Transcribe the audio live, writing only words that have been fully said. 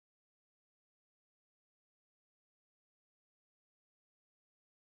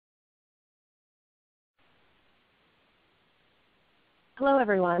Hello,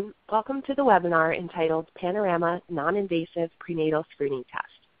 everyone. Welcome to the webinar entitled Panorama Non-Invasive Prenatal Screening Test,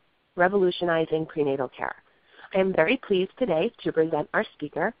 Revolutionizing Prenatal Care. I am very pleased today to present our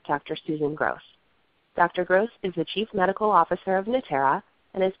speaker, Dr. Susan Gross. Dr. Gross is the Chief Medical Officer of Natera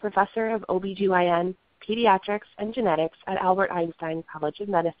and is Professor of OBGYN, Pediatrics, and Genetics at Albert Einstein College of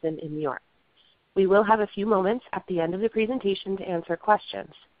Medicine in New York. We will have a few moments at the end of the presentation to answer questions.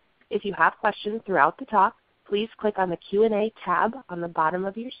 If you have questions throughout the talk, please click on the Q&A tab on the bottom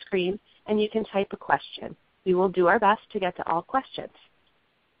of your screen and you can type a question. We will do our best to get to all questions.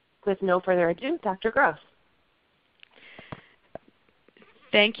 With no further ado, Dr. Gross.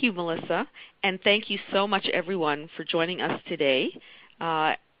 Thank you, Melissa, and thank you so much, everyone, for joining us today.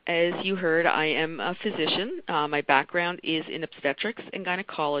 As you heard, I am a physician. My background is in obstetrics and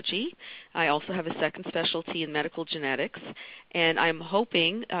gynecology. I also have a second specialty in medical genetics, and I'm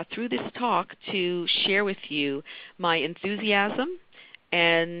hoping through this talk to share with you my enthusiasm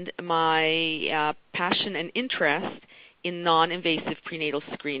and my passion and interest in non-invasive prenatal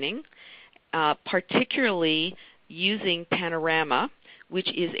screening, particularly using Panorama, which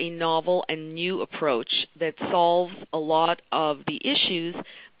is a novel and new approach that solves a lot of the issues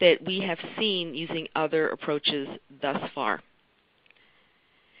that we have seen using other approaches thus far.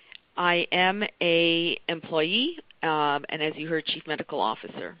 I am an employee and, as you heard, Chief Medical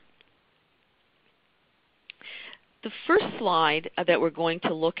Officer. The first slide that we're going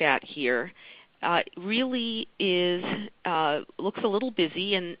to look at here really looks a little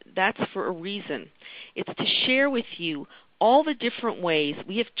busy, and that's for a reason. It's to share with you all the different ways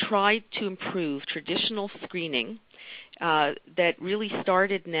we have tried to improve traditional screening that really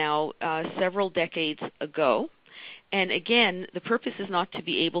started now several decades ago. And again, the purpose is not to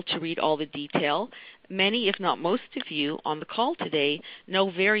be able to read all the detail. Many, if not most of you on the call today,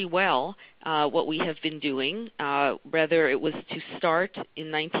 know very well what we have been doing, whether it was to start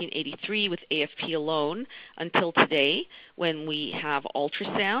in 1983 with AFP alone until today when we have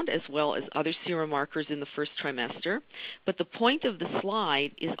ultrasound as well as other serum markers in the first trimester. But the point of the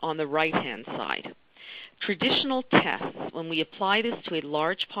slide is on the right-hand side. Traditional tests, when we apply this to a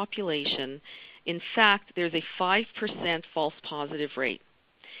large population, in fact, there's a 5% false positive rate.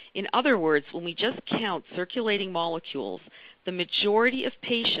 In other words, when we just count circulating molecules, the majority of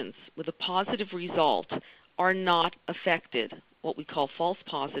patients with a positive result are not affected, what we call false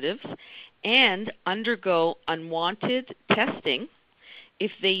positives, and undergo unwanted testing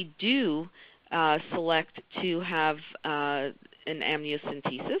if they do select to have an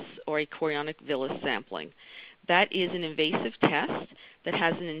amniocentesis or a chorionic villus sampling. That is an invasive test that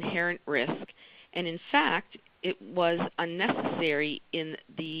has an inherent risk, and in fact, it was unnecessary in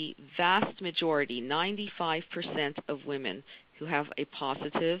the vast majority, 95% of women who have a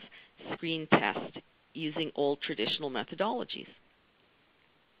positive screen test using old traditional methodologies.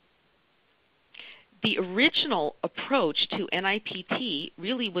 The original approach to NIPT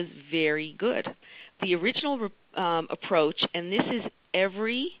really was very good. The original approach, and this is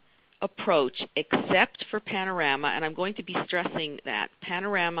every approach except for Panorama, and I'm going to be stressing that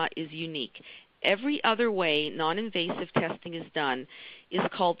Panorama is unique. Every other way non-invasive testing is done is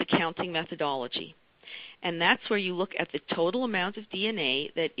called the counting methodology. And that's where you look at the total amount of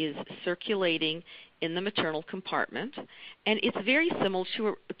DNA that is circulating in the maternal compartment. And it's very similar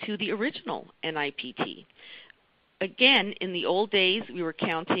to the original NIPT. Again, in the old days, we were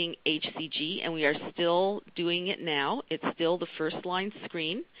counting HCG, and we are still doing it now. It's still the first-line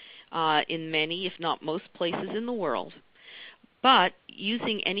screen in many, if not most places in the world. But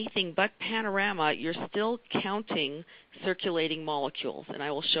using anything but Panorama, you're still counting circulating molecules, and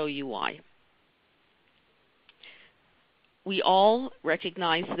I will show you why. We all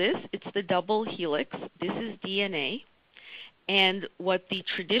recognize this. It's the double helix. This is DNA. And what the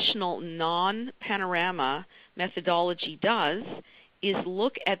traditional non-Panorama methodology does is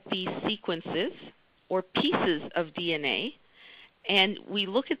look at these sequences or pieces of DNA, and we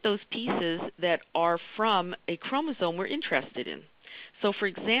look at those pieces that are from a chromosome we're interested in. So for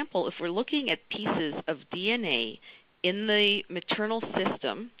example, if we're looking at pieces of DNA in the maternal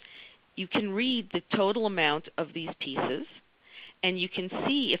system, you can read the total amount of these pieces, and you can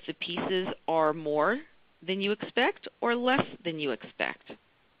see if the pieces are more than you expect or less than you expect.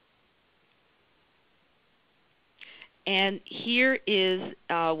 And here is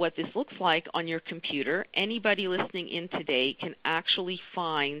what this looks like on your computer. Anybody listening in today can actually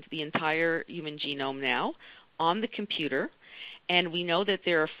find the entire human genome now on the computer. And we know that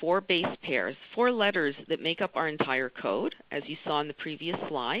there are 4 base pairs, 4 letters that make up our entire code, as you saw in the previous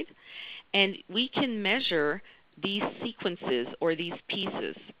slide. And we can measure these sequences or these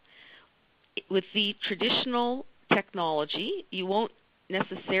pieces. With the traditional technology, you won't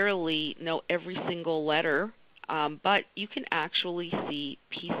necessarily know every single letter, but you can actually see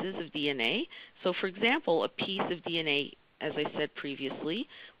pieces of DNA. So for example, a piece of DNA, as I said previously,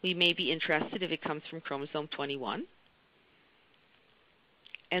 we may be interested if it comes from chromosome 21.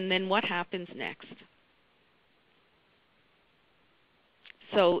 And then what happens next?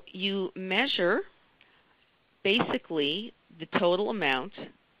 So you measure basically the total amount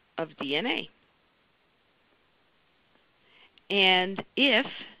of DNA. And if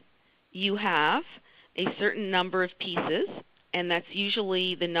you have a certain number of pieces, and that's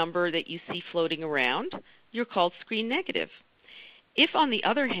usually the number that you see floating around, you're called screen negative. If, on the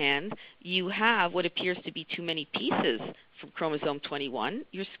other hand, you have what appears to be too many pieces from chromosome 21,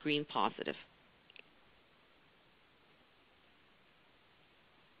 you're screen positive.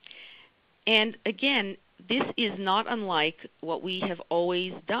 And again, this is not unlike what we have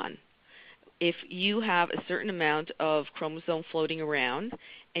always done. If you have a certain amount of chromosome floating around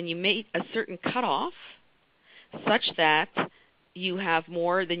and you make a certain cutoff such that you have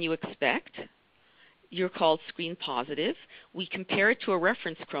more than you expect, you're called screen positive. We compare it to a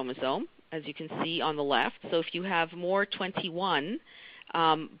reference chromosome, as you can see on the left. So if you have more 21,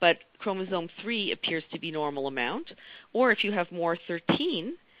 but chromosome 3 appears to be normal amount, or if you have more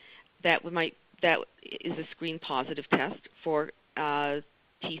 13, that is a screen positive test for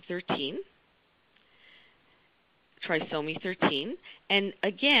T13, trisomy 13. And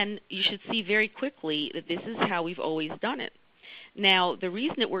again, you should see very quickly that this is how we've always done it. Now, the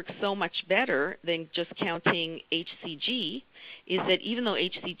reason it works so much better than just counting HCG is that even though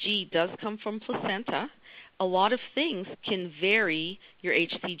HCG does come from placenta, a lot of things can vary your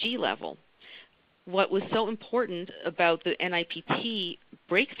HCG level. What was so important about the NIPT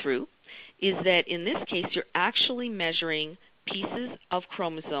breakthrough is that in this case you're actually measuring pieces of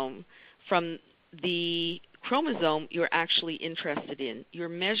chromosome from the chromosome you're actually interested in. You're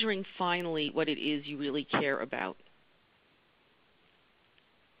measuring finally what it is you really care about.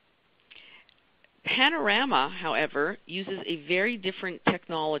 Panorama, however, uses a very different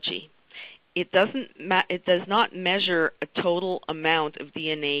technology. It does not measure a total amount of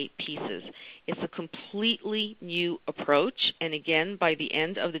DNA pieces. It's a completely new approach, and again, by the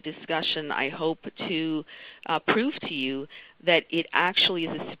end of the discussion, I hope to prove to you that it actually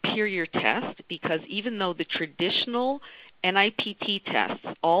is a superior test, because even though the traditional NIPT tests,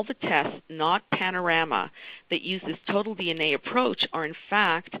 all the tests, not Panorama, that use this total DNA approach are in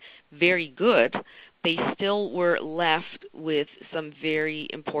fact very good, they still were left with some very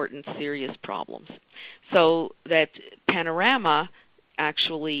important serious problems. So that Panorama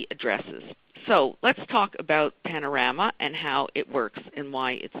actually addresses. So let's talk about Panorama and how it works and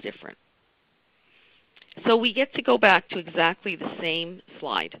why it's different. So we get to go back to exactly the same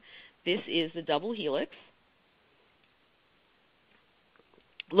slide. This is the double helix.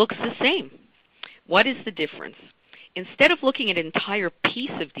 Looks the same. What is the difference? Instead of looking at an entire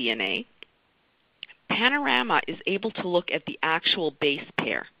piece of DNA, Panorama is able to look at the actual base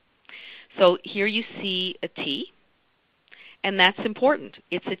pair. So here you see a T, and that's important.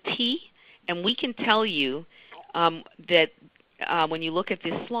 It's a T, and we can tell you that when you look at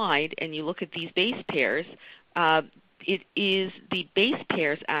this slide and you look at these base pairs, it is the base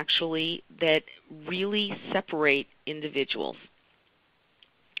pairs actually that really separate individuals.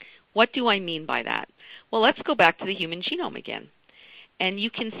 What do I mean by that? Well, let's go back to the human genome again. And you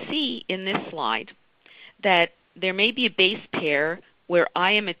can see in this slide that there may be a base pair where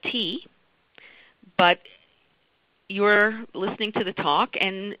I am a T, but you're listening to the talk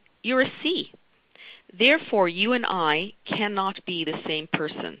and you're a C. Therefore, you and I cannot be the same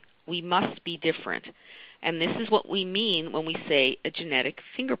person. We must be different. And this is what we mean when we say a genetic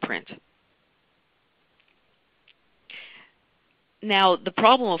fingerprint. Now, the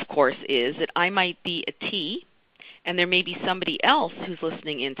problem, of course, is that I might be a T, and there may be somebody else who's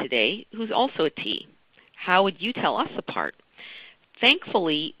listening in today who's also a T. How would you tell us apart?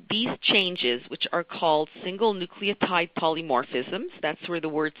 Thankfully, these changes, which are called single nucleotide polymorphisms, that's where the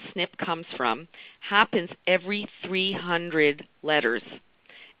word SNP comes from, happens every 300 letters,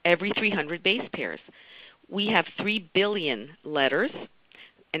 every 300 base pairs. We have 3 billion letters,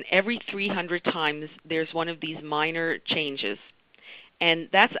 and every 300 times there's one of these minor changes. And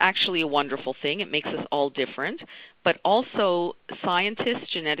that's actually a wonderful thing. It makes us all different. But also,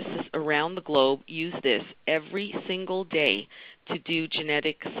 scientists, geneticists around the globe use this every single day to do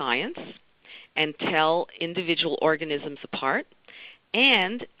genetic science and tell individual organisms apart.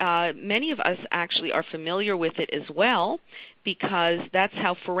 And many of us actually are familiar with it as well, because that's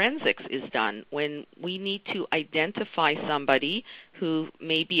how forensics is done. When we need to identify somebody who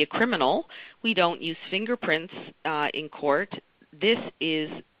may be a criminal, we don't use fingerprints in court this is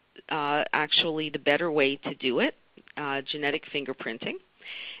actually the better way to do it, genetic fingerprinting.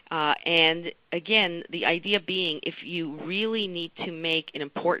 And again, the idea being, if you really need to make an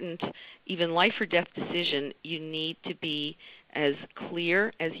important, even life or death decision, you need to be as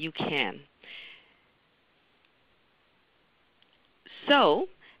clear as you can. So,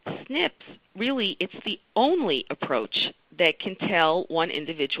 SNPs, really, it's the only approach that can tell one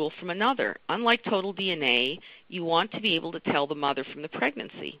individual from another. Unlike total DNA, you want to be able to tell the mother from the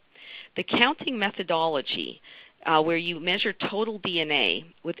pregnancy. The counting methodology, where you measure total DNA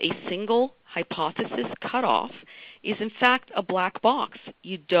with a single hypothesis cutoff, is in fact a black box.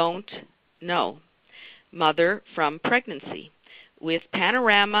 You don't know mother from pregnancy. With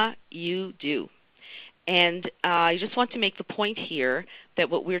Panorama, you do. And I just want to make the point here that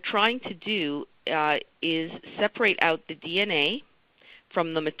what we're trying to do is separate out the DNA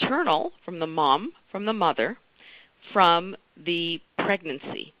from the maternal, from the mom, from the mother, from the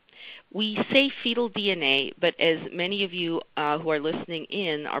pregnancy. We say fetal DNA, but as many of you who are listening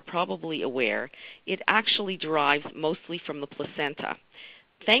in are probably aware, it actually derives mostly from the placenta.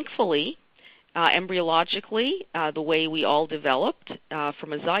 Thankfully, embryologically, the way we all developed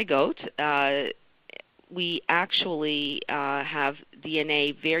from a zygote, we actually have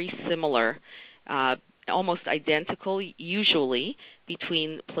DNA very similar, almost identical usually,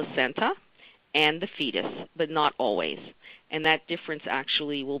 between placenta and the fetus, but not always. And that difference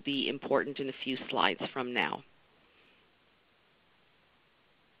actually will be important in a few slides from now.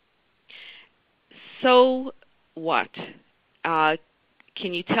 So what?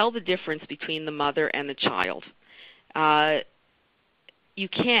 Can you tell the difference between the mother and the child? You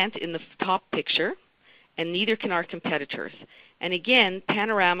can't in the top picture, and neither can our competitors. And again,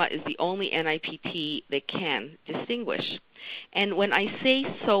 Panorama is the only NIPT that can distinguish. And when I say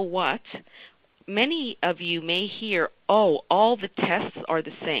so what, many of you may hear, oh, all the tests are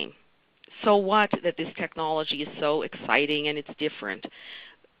the same. So what that this technology is so exciting and it's different?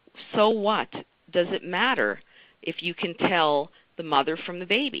 So what? Does it matter if you can tell the mother from the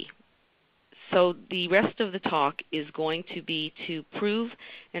baby? So the rest of the talk is going to be to prove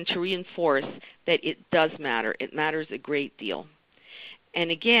and to reinforce that it does matter. It matters a great deal.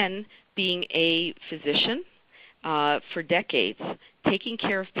 And again, being a physician for decades, taking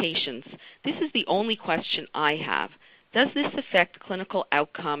care of patients, this is the only question I have. Does this affect clinical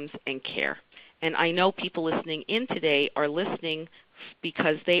outcomes and care? And I know people listening in today are listening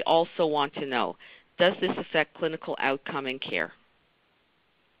because they also want to know, does this affect clinical outcome and care?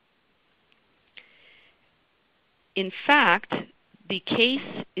 In fact, the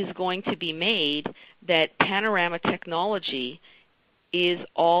case is going to be made that Panorama technology is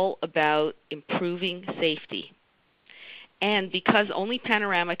all about improving safety. And because only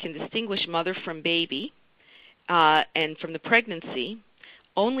Panorama can distinguish mother from baby and from the pregnancy,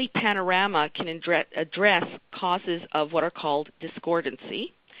 only Panorama can address causes of what are called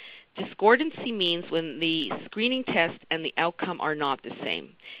discordancy. Discordancy means when the screening test and the outcome are not the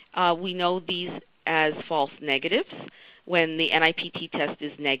same. We know these as false negatives, when the NIPT test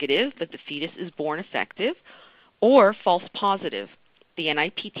is negative but the fetus is born effective, or false positive. The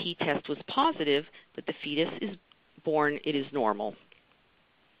NIPT test was positive but the fetus is born, it is normal.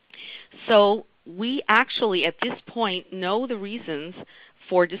 So we actually at this point know the reasons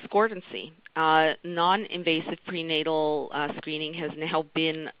for discordancy. Non-invasive prenatal screening has now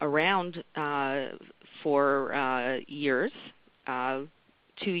been around for years,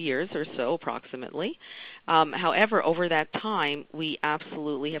 2 years or so approximately. However, over that time, we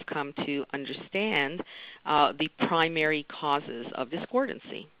absolutely have come to understand the primary causes of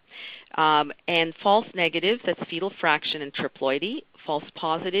discordancy. And false negatives, that's fetal fraction and triploidy. False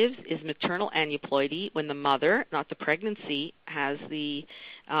positives is maternal aneuploidy, when the mother, not the pregnancy, has the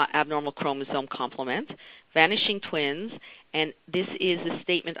abnormal chromosome complement. Vanishing twins, and this is a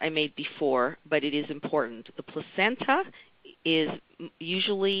statement I made before, but it is important. The placenta is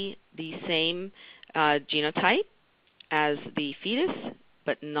usually the same genotype as the fetus,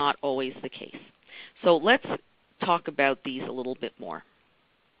 but not always the case. So let's talk about these a little bit more.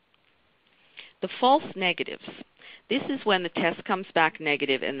 The false negatives. This is when the test comes back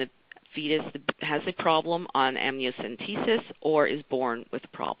negative and the fetus has a problem on amniocentesis or is born with a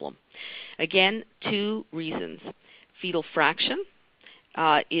problem. Again, 2 reasons. Fetal fraction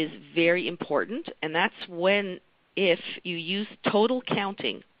is very important, and that's when if you use total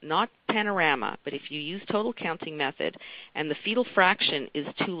counting, not Panorama, but if you use total counting method and the fetal fraction is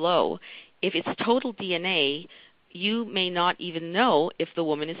too low, if it's total DNA, you may not even know if the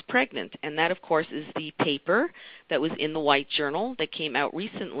woman is pregnant. And that, of course, is the paper that was in the White Journal that came out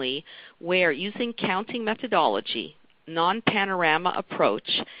recently, where using counting methodology, non-panorama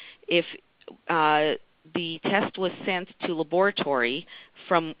approach, if the test was sent to laboratory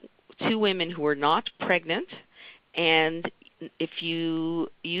from 2 women who were not pregnant, and if you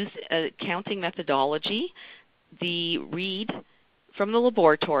use a counting methodology, the read from the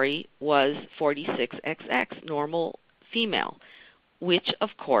laboratory was 46XX, normal female, which of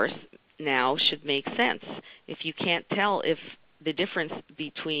course now should make sense. If you can't tell if the difference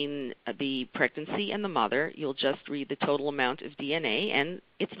between the pregnancy and the mother, you'll just read the total amount of DNA and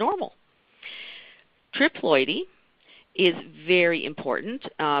it's normal. Triploidy is very important.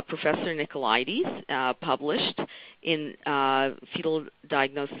 Professor Nicolaides published in Fetal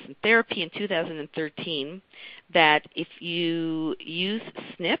Diagnosis and Therapy in 2013 that if you use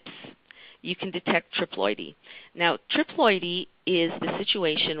SNPs, you can detect triploidy. Now, triploidy is the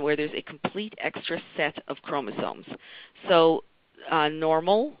situation where there's a complete extra set of chromosomes. So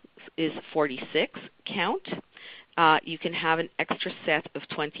normal is 46 count. You can have an extra set of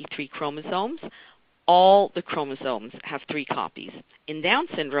 23 chromosomes. All the chromosomes have 3 copies. In Down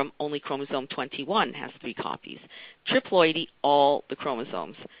syndrome, only chromosome 21 has 3 copies. Triploidy, all the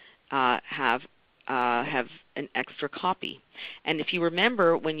chromosomes have an extra copy. And if you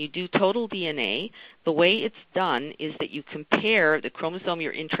remember, when you do total DNA, the way it's done is that you compare the chromosome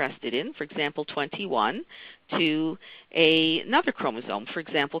you're interested in, for example 21, to another chromosome, for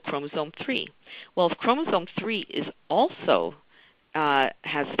example chromosome 3. Well, if chromosome 3 is also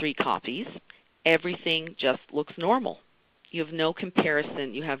has 3 copies, everything just looks normal. You have no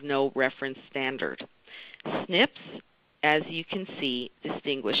comparison. You have no reference standard. SNPs, as you can see,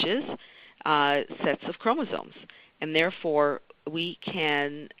 distinguishes sets of chromosomes, and therefore we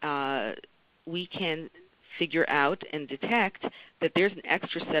can figure out and detect that there's an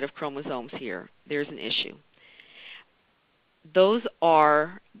extra set of chromosomes here. There's an issue. Those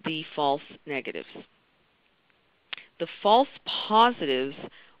are the false negatives. The false positives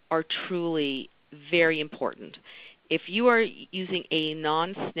are truly very important. If you are using a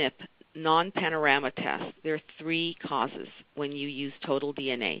non-SNP, non-panorama test, there are 3 causes when you use total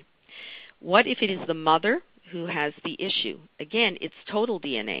DNA. What if it is the mother who has the issue? Again, it's total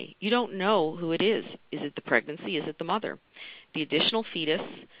DNA. You don't know who it is. Is it the pregnancy? Is it the mother? The additional fetus,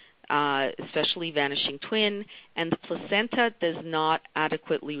 especially vanishing twin, and the placenta does not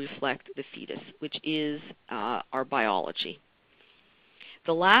adequately reflect the fetus, which is our biology.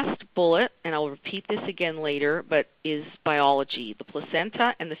 The last bullet, and I'll repeat this again later, but is biology. The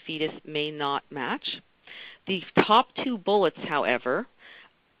placenta and the fetus may not match. The top 2 bullets, however,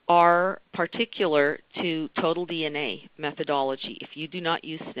 are particular to total DNA methodology. If you do not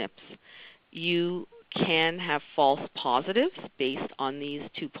use SNPs, you can have false positives based on these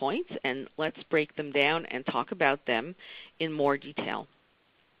 2 points, and let's break them down and talk about them in more detail.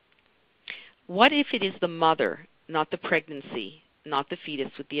 What if it is the mother, not the pregnancy, not the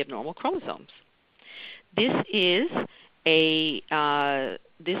fetus with the abnormal chromosomes? This is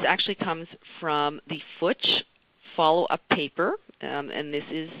this actually comes from the Futch follow-up paper, and this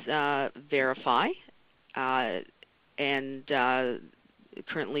is Verify, and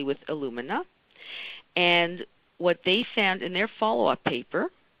currently with Illumina. And what they found in their follow-up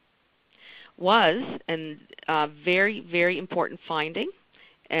paper was a very, very important finding,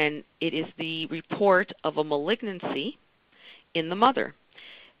 and it is the report of a malignancy in the mother.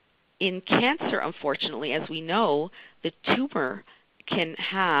 In cancer, unfortunately, as we know, the tumor can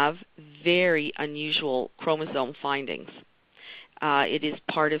have very unusual chromosome findings. It is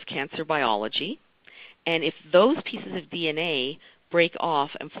part of cancer biology, and if those pieces of DNA break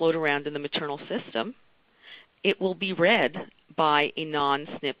off and float around in the maternal system, it will be read by a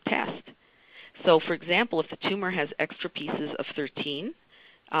non-SNP test. So, for example, if the tumor has extra pieces of 13,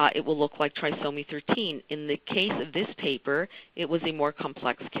 it will look like trisomy 13. In the case of this paper, it was a more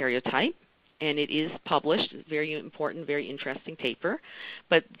complex karyotype, and it is published. Very important, very interesting paper,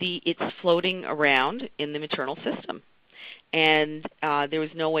 but it's floating around in the maternal system. And there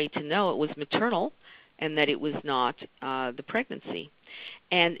was no way to know it was maternal and that it was not the pregnancy.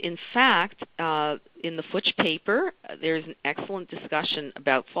 And in fact, in the Futch paper, there's an excellent discussion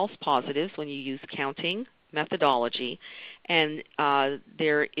about false positives when you use counting methodology, and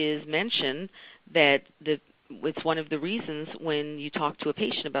there is mention that it's one of the reasons when you talk to a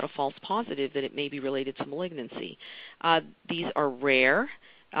patient about a false positive that it may be related to malignancy. These are rare.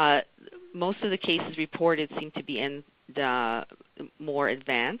 Most of the cases reported seem to be more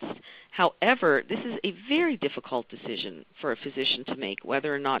advanced. However, this is a very difficult decision for a physician to make,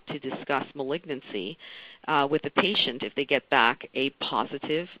 whether or not to discuss malignancy with a patient if they get back a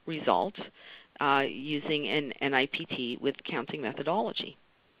positive result using an NIPT with counting methodology.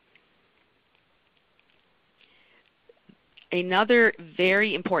 Another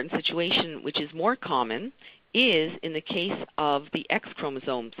very important situation, which is more common, is in the case of the X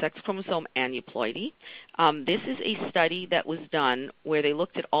chromosome, sex chromosome aneuploidy. This is a study that was done where they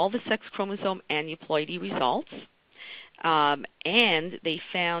looked at all the sex chromosome aneuploidy results, and they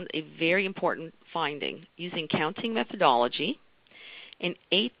found a very important finding. Using counting methodology, in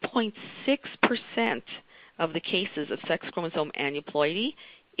 8.6% of the cases of sex chromosome aneuploidy,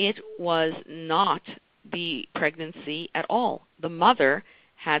 it was not the pregnancy at all. The mother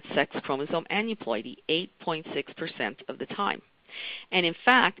had sex chromosome aneuploidy 8.6% of the time. And in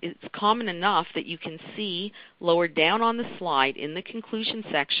fact, it's common enough that you can see lower down on the slide in the conclusion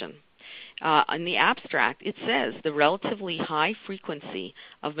section, in the abstract, it says the relatively high frequency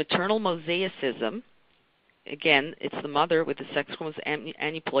of maternal mosaicism, again, it's the mother with the sex chromosome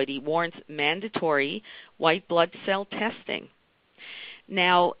aneuploidy, warrants mandatory white blood cell testing.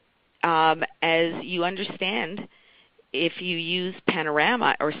 Now, as you understand, if you use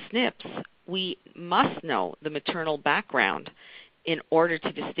Panorama or SNPs, we must know the maternal background in order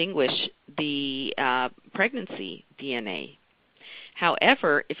to distinguish the pregnancy DNA.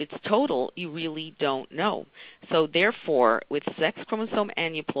 However, if it's total, you really don't know. So therefore, with sex chromosome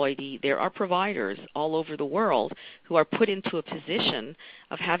aneuploidy, there are providers all over the world who are put into a position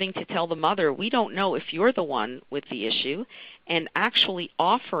of having to tell the mother, we don't know if you're the one with the issue, and actually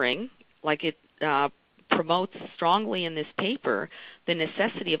offering, like it promotes strongly in this paper, the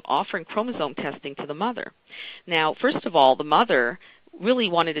necessity of offering chromosome testing to the mother. Now, first of all, the mother really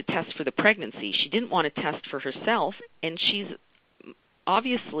wanted to test for the pregnancy. She didn't want to test for herself, and she's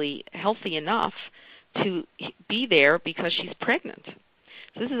obviously healthy enough to be there because she's pregnant.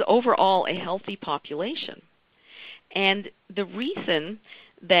 So this is overall a healthy population. And the reason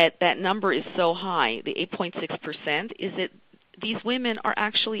that that number is so high, the 8.6%, is that these women are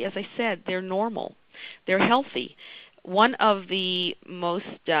actually, as I said, they're normal. They're healthy. One of the most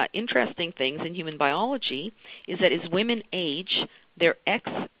interesting things in human biology is that as women age, their X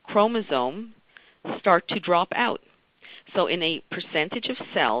chromosome start to drop out. So in a percentage of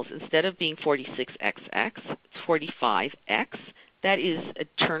cells, instead of being 46XX, it's 45X. That is a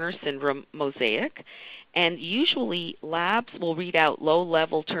Turner syndrome mosaic. And usually labs will read out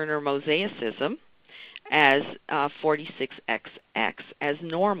low-level Turner mosaicism as 46XX as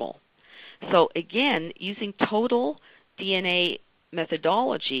normal. So again, using total DNA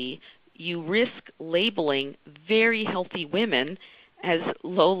methodology, you risk labeling very healthy women as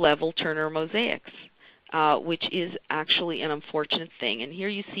low-level Turner mosaics, which is actually an unfortunate thing. And here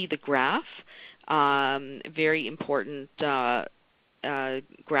you see the graph, very important graph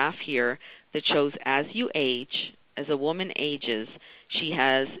here that shows as you age, as a woman ages, she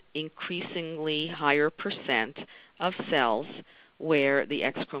has increasingly higher percent of cells where the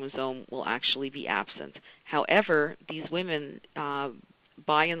X chromosome will actually be absent. However, these women,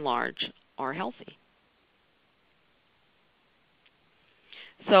 by and large, are healthy.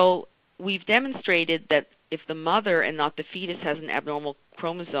 So we've demonstrated that if the mother and not the fetus has an abnormal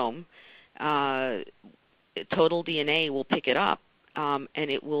chromosome, total DNA will pick it up, and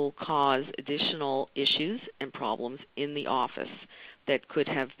it will cause additional issues and problems in the office that could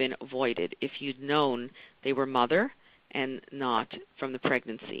have been avoided if you'd known they were mother and not from the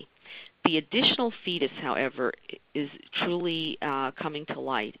pregnancy. The additional fetus, however, is truly coming to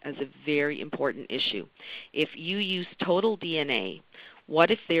light as a very important issue. If you use total DNA,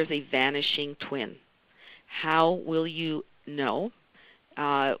 what if there's a vanishing twin? How will you know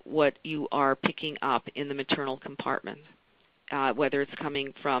what you are picking up in the maternal compartment, whether it's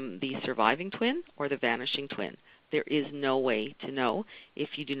coming from the surviving twin or the vanishing twin? There is no way to know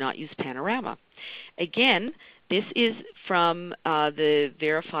if you do not use Panorama. Again, this is from the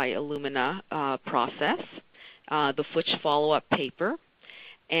Verify Illumina process, the Futch follow-up paper.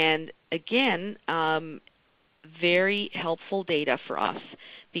 And again, very helpful data for us,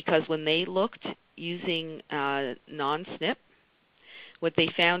 because when they looked using non-SNP, what they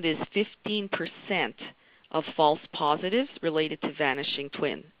found is 15% of false positives related to vanishing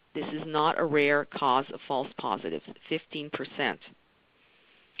twin. This is not a rare cause of false positives, 15%.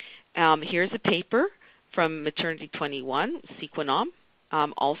 Here's a paper from Maternity 21, Sequenom,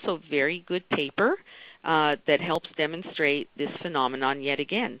 also very good paper that helps demonstrate this phenomenon yet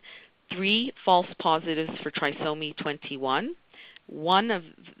again. 3 false positives for trisomy 21. One of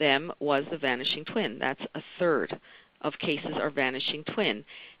them was the vanishing twin. That's a third of cases are vanishing twin.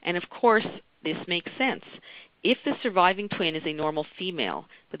 And of course, this makes sense. If the surviving twin is a normal female,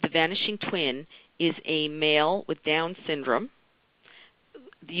 but the vanishing twin is a male with Down syndrome,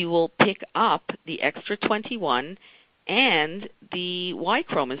 you will pick up the extra 21 and the Y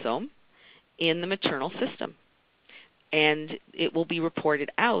chromosome in the maternal system. and it will be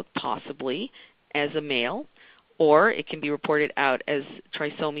reported out possibly as a male, or it can be reported out as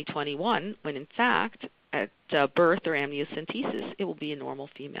trisomy 21, when in fact at birth or amniocentesis it will be a normal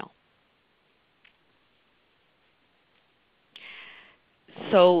female.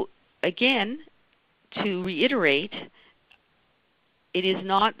 So again, to reiterate, it is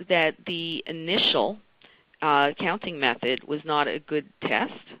not that the initial counting method was not a good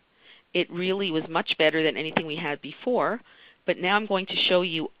test. It really was much better than anything we had before, but now I'm going to show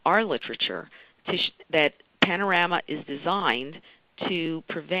you our literature that Panorama is designed to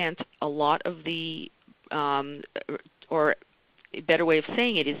prevent a lot of the, or a better way of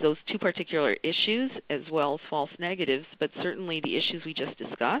saying it is those two particular issues as well as false negatives, but certainly the issues we just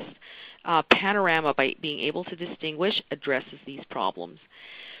discussed. Panorama, by being able to distinguish, addresses these problems.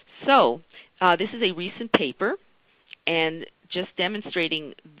 So this is a recent paper, and just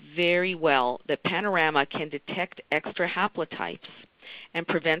demonstrating very well that Panorama can detect extra haplotypes and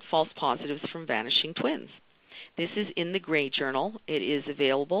prevent false positives from vanishing twins. This is in the Gray Journal. It is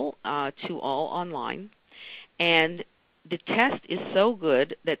available to all online. And the test is so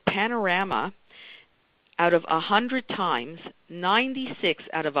good that Panorama, out of 100 times, 96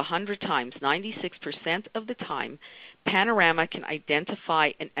 out of 100 times, 96% of the time, Panorama can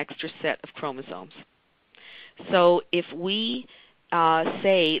identify an extra set of chromosomes. So if we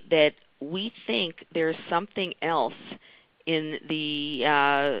say that we think there's something else in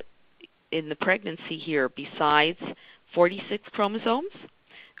the pregnancy here besides 46 chromosomes,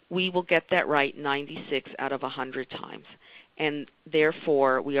 we will get that right 96 out of 100 times. And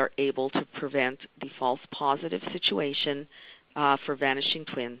therefore, we are able to prevent the false positive situation for vanishing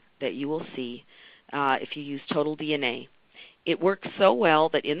twin that you will see if you use total DNA. It works so well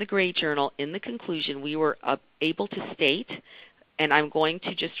that in the Gray Journal, in the conclusion, we were able to state, and I'm going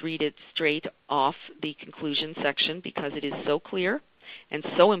to just read it straight off the conclusion section because it is so clear and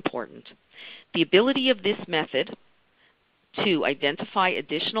so important. The ability of this method to identify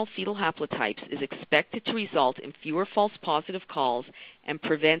additional fetal haplotypes is expected to result in fewer false positive calls and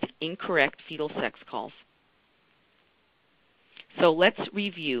prevent incorrect fetal sex calls. So let's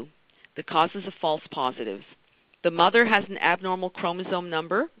review the causes of false positives. The mother has an abnormal chromosome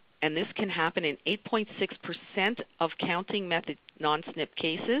number, and this can happen in 8.6% of counting method non-SNP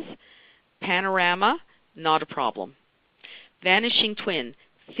cases. Panorama, not a problem. Vanishing twin,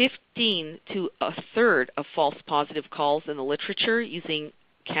 15 to a third of false positive calls in the literature using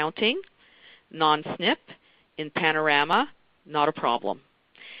counting. Non-SNP, in Panorama, not a problem.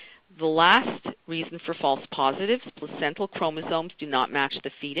 The last reason for false positives, placental chromosomes do not match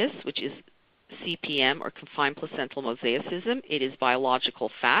the fetus, which is CPM, or confined placental mosaicism. It is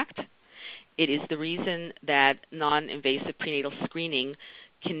biological fact. It is the reason that non-invasive prenatal screening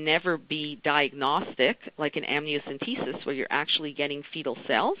can never be diagnostic, like an amniocentesis where you're actually getting fetal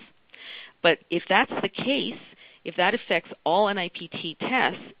cells. But if that's the case, if that affects all NIPT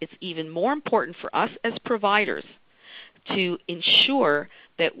tests, it's even more important for us as providers to ensure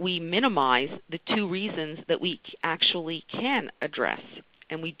that we minimize the two reasons that we actually can address,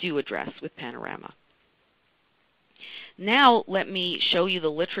 and we do address with Panorama. Now let me show you the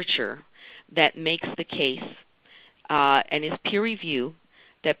literature that makes the case and is peer review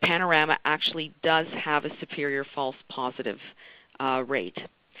that Panorama actually does have a superior false positive rate.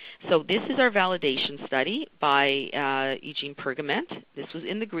 So this is our validation study by Eugene Pergament. This was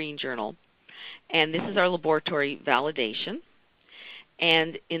in the Green Journal. And this is our laboratory validation.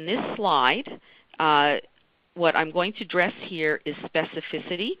 And in this slide, what I'm going to address here is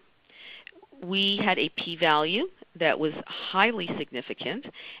specificity. We had a p-value that was highly significant,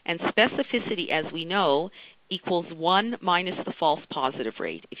 and specificity, as we know, equals 1 minus the false positive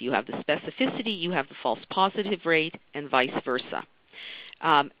rate. If you have the specificity, you have the false positive rate, and vice versa.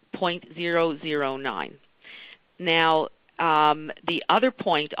 0.009. Now, the other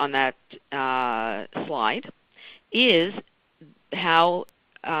point on that slide is how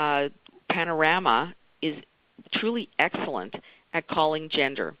Panorama is truly excellent at calling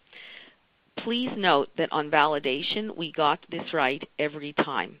gender. Please note that on validation, we got this right every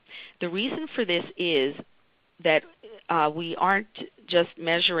time. The reason for this is that we aren't just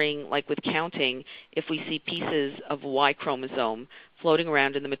measuring, like with counting, if we see pieces of Y chromosome floating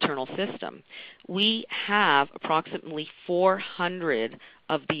around in the maternal system. We have approximately 400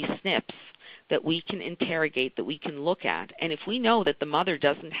 of these SNPs that we can interrogate, that we can look at. And if we know that the mother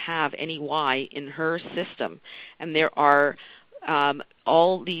doesn't have any Y in her system, and there are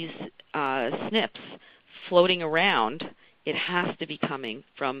all these SNPs floating around, it has to be coming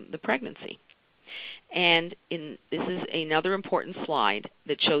from the pregnancy. And this is another important slide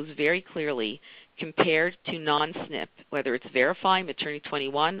that shows very clearly compared to non-SNP, whether it's Verify, Maternity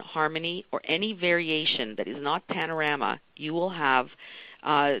 21, Harmony, or any variation that is not Panorama, you will have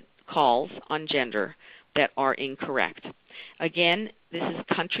calls on gender that are incorrect. Again, this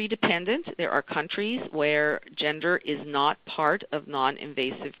is country dependent. There are countries where gender is not part of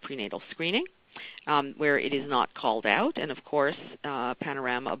non-invasive prenatal screening, where it is not called out, and of course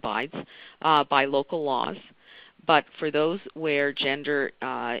Panorama abides by local laws. But for those where gender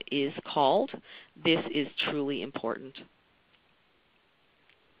is called, this is truly important.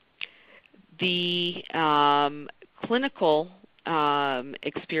 The clinical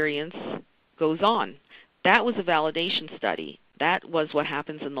experience goes on. That was a validation study. That was what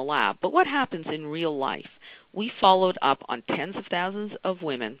happens in the lab. But what happens in real life? We followed up on tens of thousands of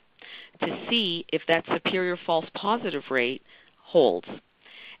women to see if that superior false positive rate holds.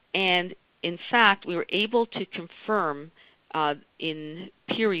 And in fact, we were able to confirm in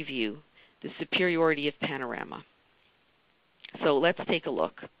peer review the superiority of Panorama. So let's take a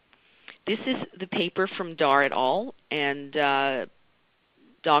look. This is the paper from Dar et al. And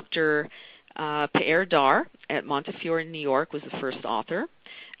Dr. Pierre Dar at Montefiore, New York, was the first author.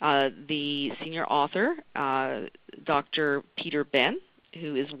 The senior author, Dr. Peter Ben,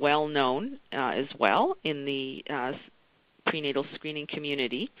 who is well known as well in the prenatal screening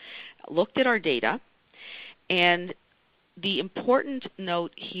community, looked at our data. And the important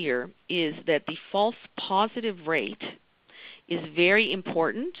note here is that the false positive rate is very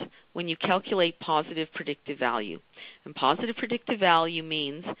important when you calculate positive predictive value. And positive predictive value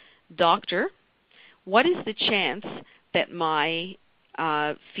means, doctor, what is the chance that my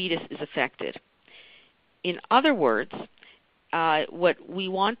fetus is affected? In other words, what we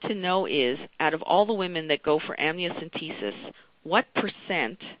want to know is, out of all the women that go for amniocentesis, what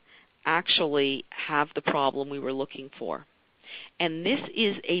percent actually have the problem we were looking for? And this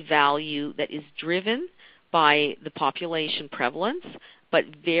is a value that is driven by the population prevalence, but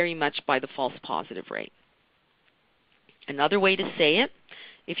very much by the false positive rate. Another way to say it,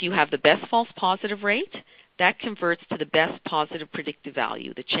 if you have the best false positive rate, that converts to the best positive predictive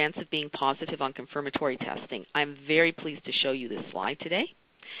value, the chance of being positive on confirmatory testing. I'm very pleased to show you this slide today.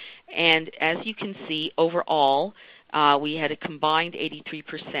 And as you can see, overall, we had a combined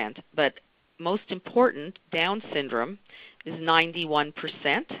 83%. But most important, Down syndrome is 91%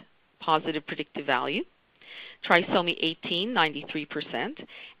 positive predictive value. Trisomy 18, 93%.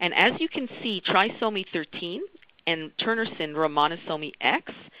 And as you can see, trisomy 13 and Turner syndrome, monosomy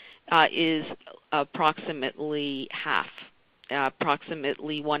X, is approximately half,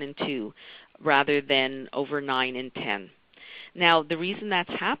 approximately 1 in 2, rather than over 9 in 10. Now, the reason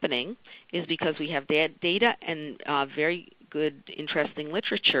that's happening is because we have data and very good, interesting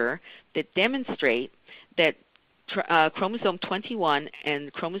literature that demonstrate that chromosome 21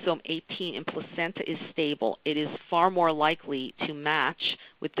 and chromosome 18 in placenta is stable. It is far more likely to match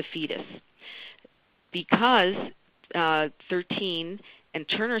with the fetus. Because 13 and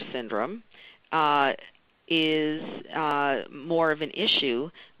Turner syndrome is more of an issue,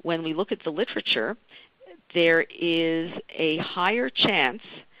 when we look at the literature, there is a higher chance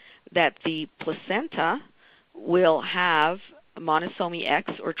that the placenta will have monosomy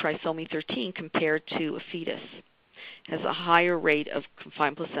X or trisomy 13 compared to a fetus. It has a higher rate of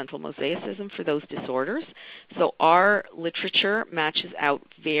confined placental mosaicism for those disorders. So our literature matches out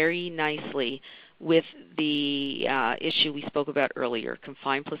very nicely with the issue we spoke about earlier,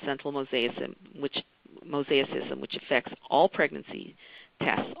 confined placental mosaicism, which affects all pregnancy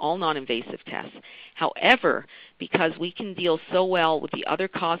tests, all non-invasive tests. However, because we can deal so well with the other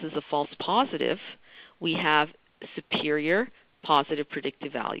causes of false positive, we have superior positive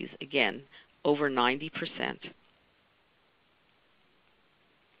predictive values, again, over 90%.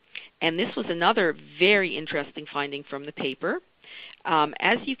 And this was another very interesting finding from the paper.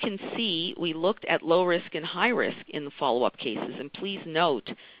 As you can see, we looked at low risk and high risk in the follow-up cases, and please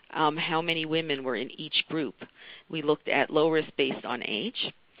note how many women were in each group. We looked at low risk based on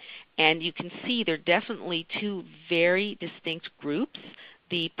age, and you can see there are definitely two very distinct groups.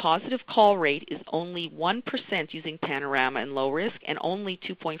 The positive call rate is only 1% using Panorama in low risk and only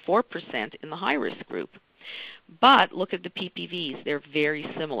 2.4% in the high risk group. But look at the PPVs, they're very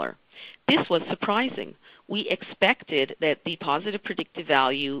similar. This was surprising. We expected that the positive predictive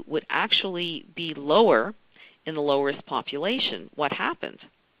value would actually be lower in the low-risk population. What happened?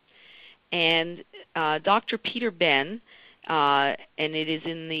 And Dr. Peter Ben, and it is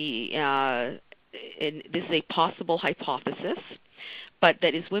in the, this is a possible hypothesis, but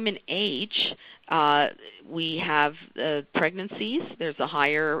that as women age, we have pregnancies. There's a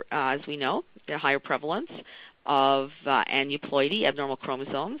higher, as we know, a higher prevalence of aneuploidy, abnormal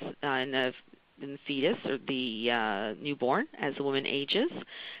chromosomes, in in the fetus or the newborn as the woman ages.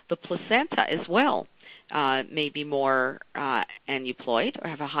 The placenta as well may be more aneuploid or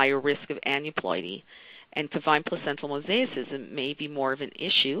have a higher risk of aneuploidy. And confined placental mosaicism may be more of an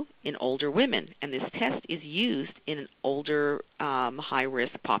issue in older women, and this test is used in an older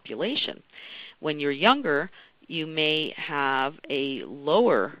high-risk population. When you're younger, you may have a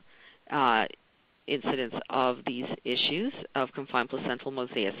lower incidence of these issues of confined placental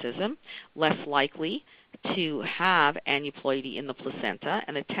mosaicism, less likely to have aneuploidy in the placenta,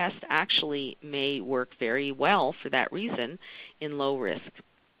 and the test actually may work very well for that reason in low risk.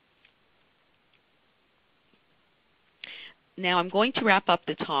 Now I'm going to wrap up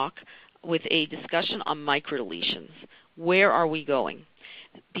the talk with a discussion on microdeletions. Where are we going?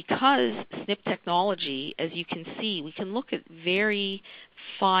 Because SNP technology, as you can see, we can look at very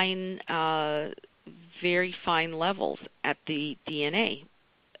fine levels at the DNA.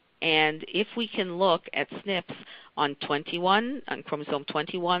 And if we can look at SNPs on chromosome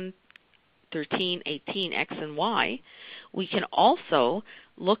 21, 13, 18, X, and Y, we can also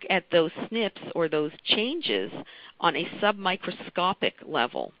look at those SNPs or those changes on a submicroscopic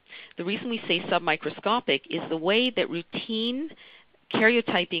level. The reason we say submicroscopic is the way that routine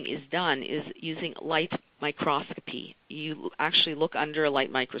karyotyping is done is using light microscopy. You actually look under a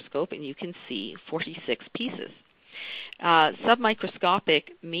light microscope and you can see 46 pieces. Submicroscopic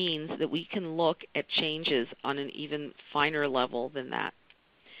means that we can look at changes on an even finer level than that.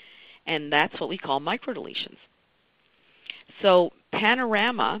 And that's what we call microdeletions. So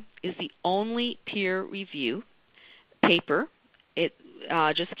Panorama is the only peer review paper. It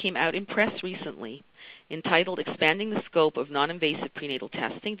just came out in press recently, entitled Expanding the Scope of Non-Invasive Prenatal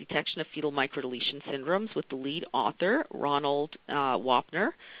Testing, Detection of Fetal Microdeletion Syndromes, with the lead author, Ronald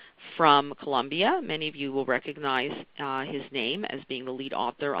Wapner from Columbia. Many of you will recognize his name as being the lead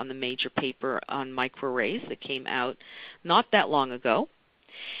author on the major paper on microarrays that came out not that long ago.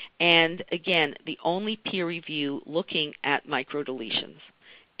 And again, the only peer review looking at microdeletions.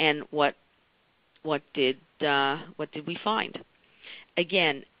 And what did we find?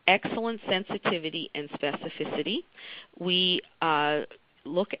 Again, excellent sensitivity and specificity. We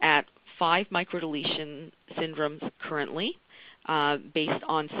look at 5 microdeletion syndromes currently based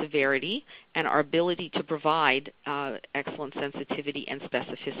on severity and our ability to provide excellent sensitivity and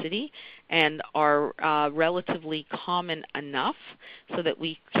specificity, and are relatively common enough so that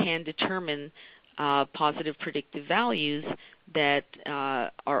we can determine positive predictive values that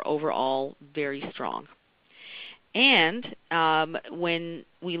are overall very strong. And when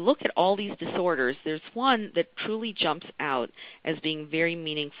we look at all these disorders, there's one that truly jumps out as being very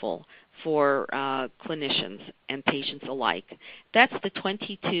meaningful for clinicians and patients alike. That's the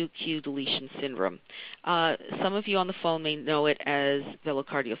 22q deletion syndrome. Some of you on the phone may know it as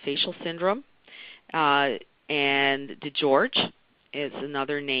velocardiofacial syndrome, and DeGeorge is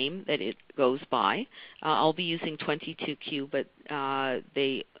another name that it goes by. I'll be using 22q, but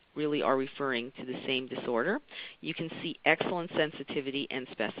they really are referring to the same disorder. You can see excellent sensitivity and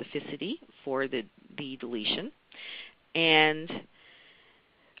specificity for the deletion. And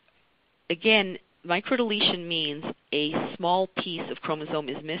again, microdeletion means a small piece of chromosome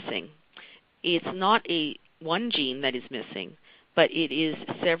is missing. It's not one gene that is missing, but it is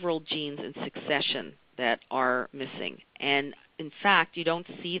several genes in succession that are missing. And in fact, you don't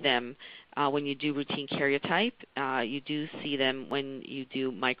see them when you do routine karyotype. You do see them when you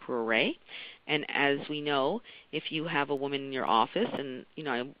do microarray. And as we know, if you have a woman in your office, and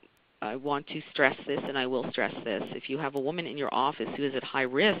I want to stress this, and I will stress this, if you have a woman in your office who is at high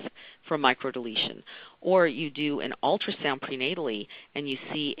risk for microdeletion, or you do an ultrasound prenatally and you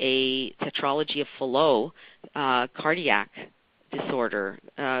see a tetralogy of Fallot cardiac disorder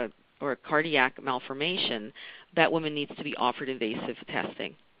or cardiac malformation, that woman needs to be offered invasive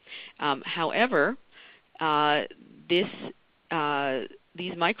testing. However, these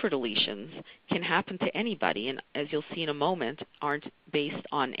microdeletions can happen to anybody, and as you'll see in a moment, aren't based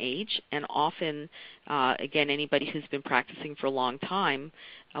on age. And often, again, anybody who's been practicing for a long time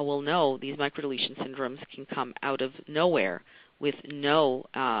will know these microdeletion syndromes can come out of nowhere with no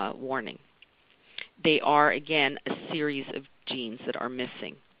warning. They are, again, a series of genes that are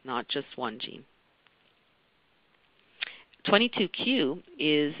missing, not just one gene. 22q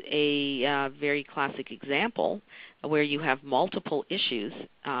is a very classic example where you have multiple issues,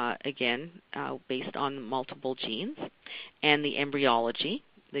 again, based on multiple genes, and the embryology.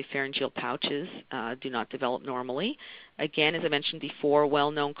 The pharyngeal pouches do not develop normally. Again, as I mentioned before,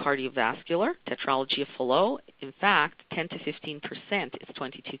 well-known cardiovascular, tetralogy of Fallot. In fact, 10 to 15% is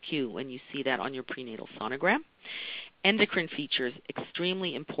 22q when you see that on your prenatal sonogram. Endocrine features,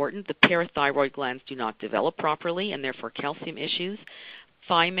 extremely important. The parathyroid glands do not develop properly and therefore calcium issues.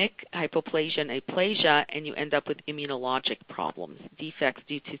 Thymic hypoplasia and aplasia, and you end up with immunologic problems, defects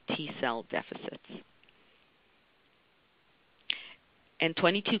due to T-cell deficits. And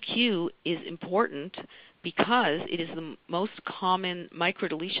 22q is important because it is the most common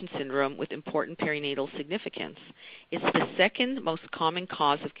microdeletion syndrome with important perinatal significance. It's the second most common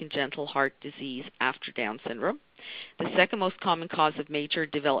cause of congenital heart disease after Down syndrome, the second most common cause of major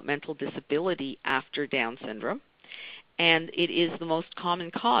developmental disability after Down syndrome, and it is the most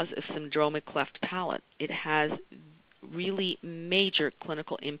common cause of syndromic cleft palate. It has really major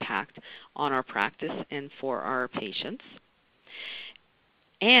clinical impact on our practice and for our patients.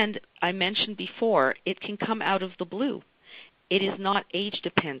 And I mentioned before, it can come out of the blue. It is not age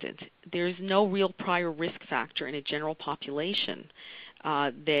dependent. There is no real prior risk factor in a general population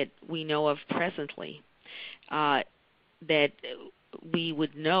that we know of presently that we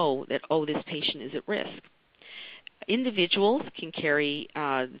would know that, oh, this patient is at risk. Individuals can carry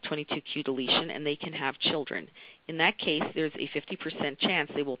the 22q deletion and they can have children. In that case, there's a 50% chance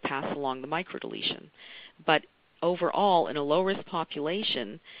they will pass along the microdeletion. But overall, in a low-risk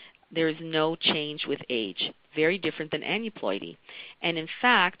population, there is no change with age, very different than aneuploidy. And in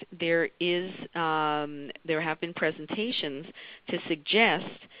fact, there have been presentations to suggest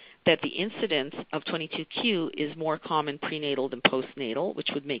that the incidence of 22q is more common prenatal than postnatal, which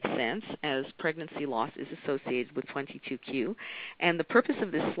would make sense as pregnancy loss is associated with 22q. And the purpose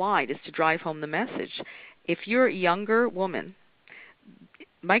of this slide is to drive home the message. If you're a younger woman,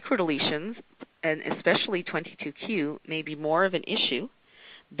 microdeletions, and especially 22q, may be more of an issue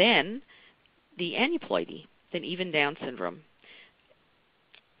than the aneuploidy, than even Down syndrome.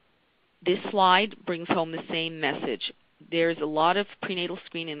 This slide brings home the same message. There's a lot of prenatal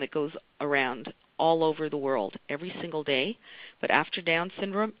screening that goes around all over the world every single day, but after Down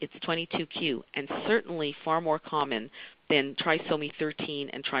syndrome, it's 22q, and certainly far more common than trisomy 13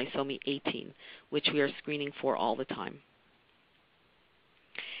 and trisomy 18, which we are screening for all the time.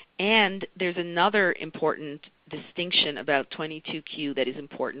 And there's another important distinction about 22q that is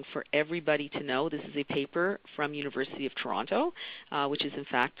important for everybody to know. This is a paper from University of Toronto, which is in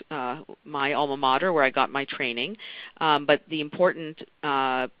fact my alma mater where I got my training. But the important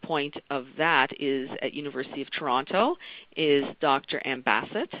point of that is at University of Toronto is Dr. Ann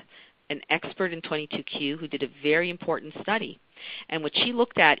Bassett, an expert in 22q who did a very important study. And what she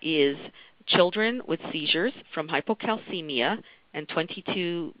looked at is children with seizures from hypocalcemia and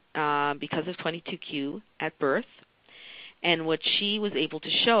because of 22q at birth. And what she was able to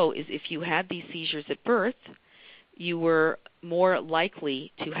show is if you had these seizures at birth, you were more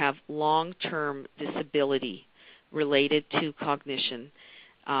likely to have long-term disability related to cognition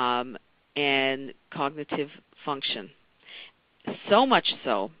and cognitive function. So much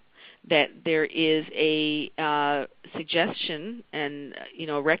so that there is a suggestion and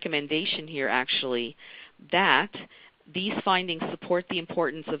a recommendation here actually that these findings support the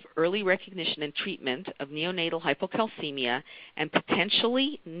importance of early recognition and treatment of neonatal hypocalcemia and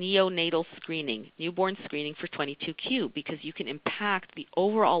potentially neonatal screening, newborn screening for 22q, because you can impact the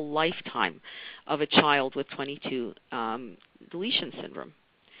overall lifetime of a child with 22 deletion syndrome.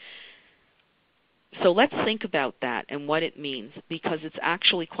 So let's think about that and what it means, because it's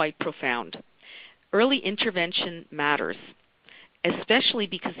actually quite profound. Early intervention matters, especially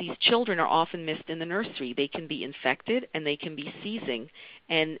because these children are often missed in the nursery. They can be infected and they can be seizing,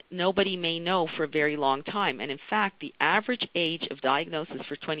 and nobody may know for a very long time. And in fact, the average age of diagnosis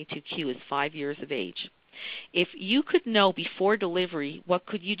for 22q is 5 years of age. If you could know before delivery, what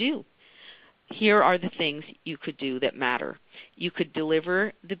could you do? Here are the things you could do that matter. You could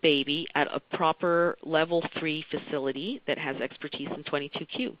deliver the baby at a proper level 3 facility that has expertise in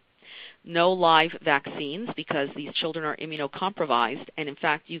 22q. No live vaccines, because these children are immunocompromised, and in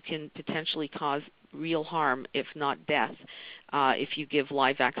fact you can potentially cause real harm, if not death, if you give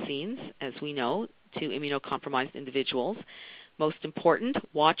live vaccines, as we know, to immunocompromised individuals. Most important,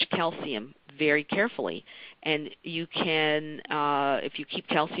 watch calcium very carefully. And you can, if you keep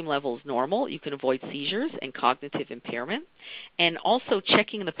calcium levels normal, you can avoid seizures and cognitive impairment. And also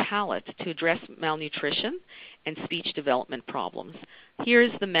checking the palate to address malnutrition and speech development problems.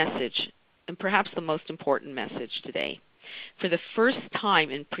 Here's the message, and perhaps the most important message today. For the first time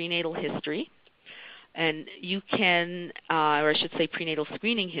in prenatal history, and you can, or I should say prenatal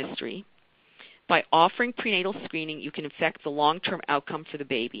screening history, by offering prenatal screening, you can affect the long-term outcome for the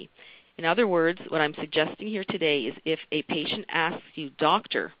baby. In other words, what I'm suggesting here today is if a patient asks you,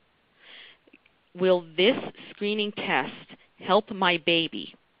 doctor, will this screening test help my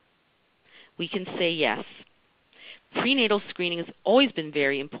baby? We can say yes. Prenatal screening has always been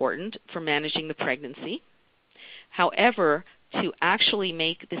very important for managing the pregnancy. However, to actually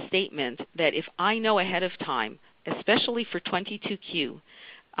make the statement that if I know ahead of time, especially for 22q,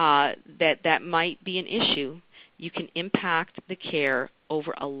 that might be an issue, you can impact the care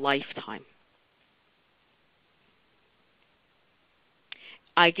over a lifetime.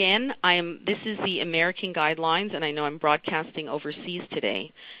 Again, this is the American guidelines, and I know I'm broadcasting overseas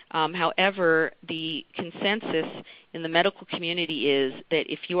today. However, the consensus in the medical community is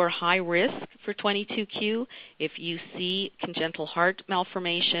that if you are high risk for 22q, if you see congenital heart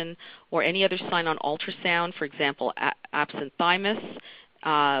malformation or any other sign on ultrasound, for example, absent thymus,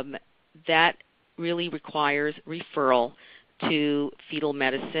 that really requires referral to fetal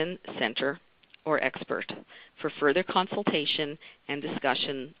medicine center or expert for further consultation and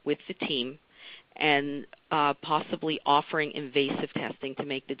discussion with the team, and possibly offering invasive testing to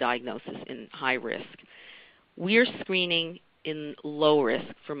make the diagnosis in high risk. We're screening in low risk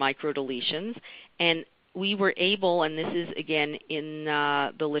for microdeletions, and we were able, and this is again in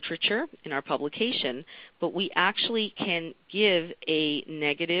the literature, in our publication, but we actually can give a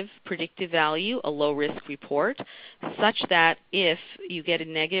negative predictive value, a low risk report, such that if you get a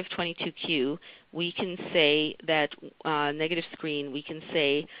negative 22q, we can say that negative screen, we can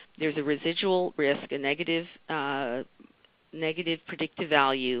say there's a residual risk, a negative predictive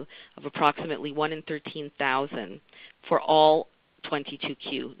value of approximately 1 in 13,000 for all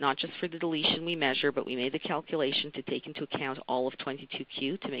 22q, not just for the deletion we measure, but we made the calculation to take into account all of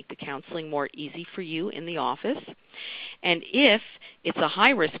 22q to make the counseling more easy for you in the office. And if it's a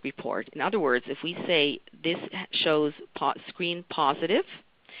high-risk report, in other words, if we say this shows screen positive,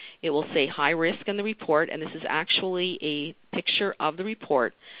 it will say high risk in the report, and this is actually a picture of the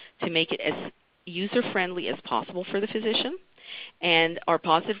report to make it as user-friendly as possible for the physician. And our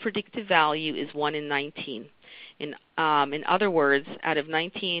positive predictive value is 1 in 19. In other words, out of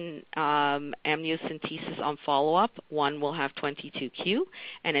 19 amniocentesis on follow-up, 1 will have 22q.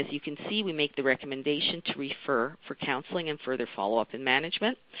 And as you can see, we make the recommendation to refer for counseling and further follow-up and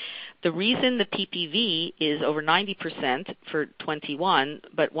management. The reason the PPV is over 90% for 21,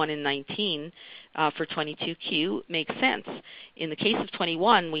 but 1 in 19 for 22q makes sense. In the case of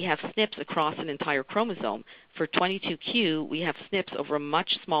 21, we have SNPs across an entire chromosome. For 22q, we have SNPs over a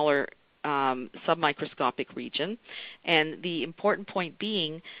much smaller submicroscopic region, and the important point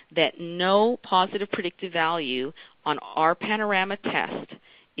being that no positive predictive value on our Panorama test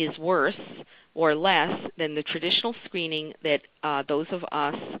is worse or less than the traditional screening that those of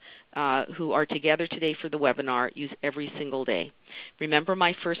us who are together today for the webinar use every single day. Remember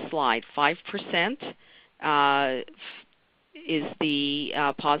my first slide, 5% is the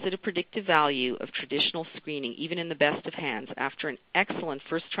positive predictive value of traditional screening, even in the best of hands. After an excellent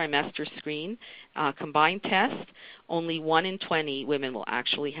first trimester screen, combined test, only 1 in 20 women will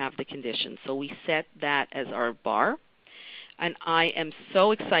actually have the condition. So we set that as our bar. And I am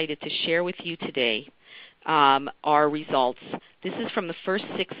so excited to share with you today our results. This is from the first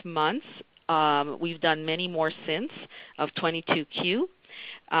 6 months. We've done many more since of 22q.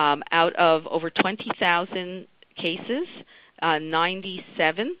 Out of over 20,000 cases,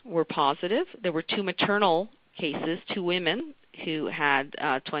 97 were positive. There were 2 maternal cases, 2 women who had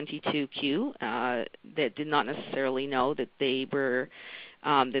 22q that did not necessarily know that they were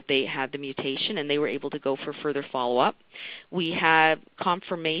that they had the mutation, and they were able to go for further follow-up. We have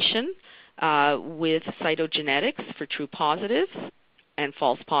confirmation with cytogenetics for true positives and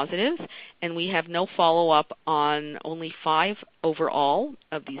false positives, and we have no follow-up on only 5 overall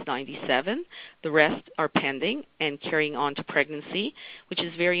of these 97. The rest are pending and carrying on to pregnancy, which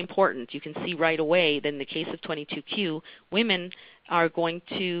is very important. You can see right away that in the case of 22q, women are going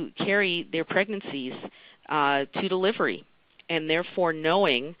to carry their pregnancies to delivery, and therefore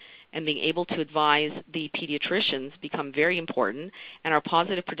knowing and being able to advise the pediatricians become very important, and our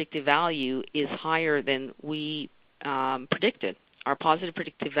positive predictive value is higher than we predicted. Our positive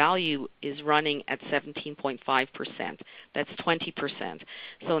predictive value is running at 17.5%. That's 20%.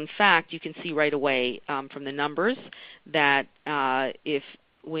 So in fact, you can see right away from the numbers that if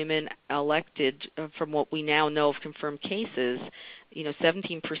women elected, from what we now know of confirmed cases,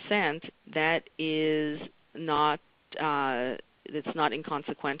 17%, that is not, that's not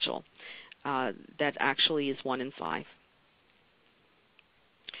inconsequential. That actually is 1 in 5.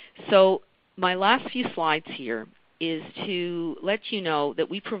 So my last few slides here is to let you know that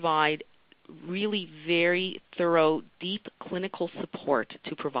we provide really very thorough, deep clinical support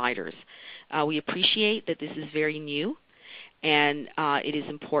to providers. We appreciate that this is very new, And it is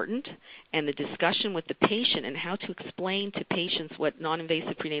important, and the discussion with the patient and how to explain to patients what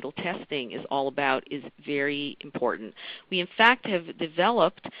non-invasive prenatal testing is all about is very important. We, in fact, have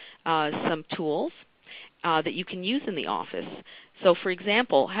developed some tools that you can use in the office. So, for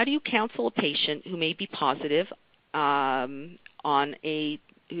example, how do you counsel a patient who may be positive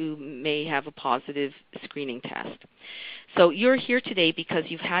who may have a positive screening test? So you're here today because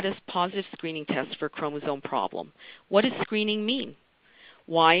you've had a positive screening test for a chromosome problem. What does screening mean?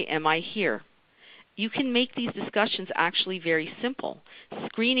 Why am I here? You can make these discussions actually very simple.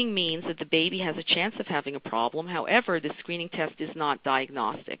 Screening means that the baby has a chance of having a problem. However, the screening test is not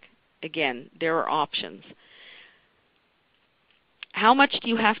diagnostic. Again, there are options. How much do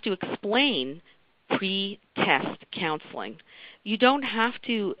you have to explain pre-test counseling? You don't have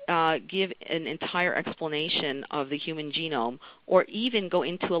to give an entire explanation of the human genome or even go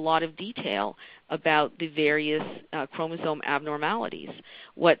into a lot of detail about the various chromosome abnormalities.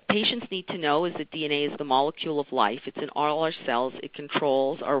 What patients need to know is that DNA is the molecule of life. It's in all our cells. It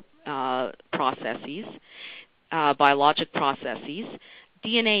controls our processes, biologic processes.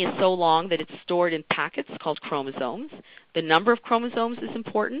 DNA is so long that it's stored in packets called chromosomes. The number of chromosomes is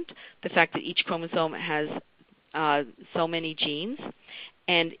important, the fact that each chromosome has so many genes.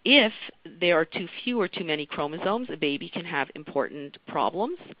 And if there are too few or too many chromosomes, a baby can have important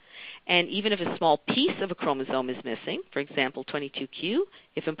problems. And even if a small piece of a chromosome is missing, for example, 22q,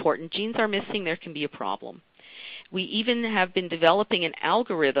 if important genes are missing, there can be a problem. We even have been developing an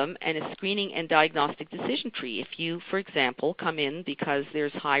algorithm and a screening and diagnostic decision tree. If you, for example, come in because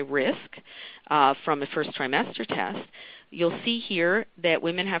there's high risk from a first trimester test, you'll see here that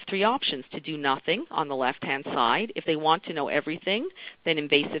women have three options: to do nothing on the left-hand side. If they want to know everything, then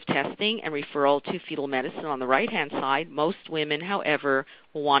invasive testing and referral to fetal medicine on the right-hand side. Most women, however,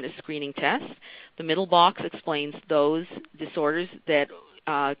 will want a screening test. The middle box explains those disorders that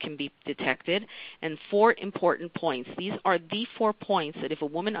can be detected, and 4 important points. These are the 4 points that if a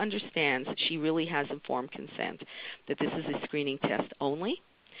woman understands, she really has informed consent, that this is a screening test only,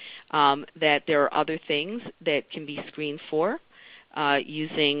 that there are other things that can be screened for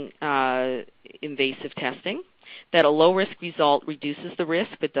using invasive testing, that a low-risk result reduces the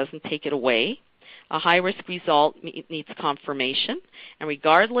risk but doesn't take it away. A high-risk result needs confirmation, and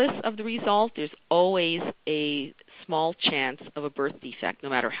regardless of the result, there's always a small chance of a birth defect, no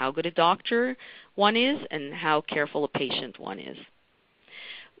matter how good a doctor one is and how careful a patient one is.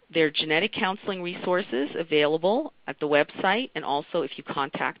 There are genetic counseling resources available at the website, and also if you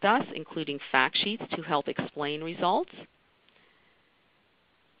contact us, including fact sheets to help explain results.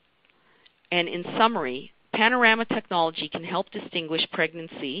 And in summary, Panorama technology can help distinguish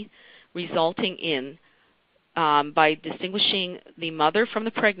pregnancy resulting in, by distinguishing the mother from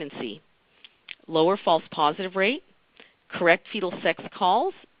the pregnancy, lower false positive rate, correct fetal sex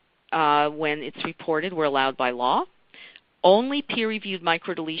calls when it's reported were allowed by law, only peer-reviewed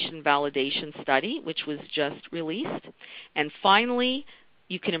microdeletion validation study, which was just released, and finally,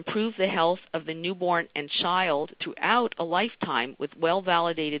 you can improve the health of the newborn and child throughout a lifetime with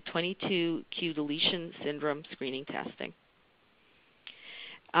well-validated 22q deletion syndrome screening testing.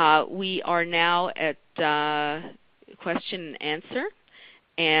 We are now at question and answer,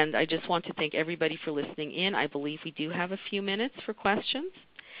 and I just want to thank everybody for listening in. I believe we do have a few minutes for questions.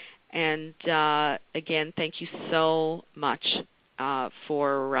 And again, thank you so much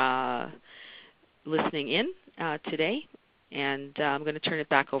for listening in today. And I'm going to turn it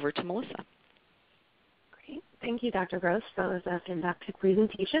back over to Melissa. Great. Thank you, Dr. Gross. That was a fantastic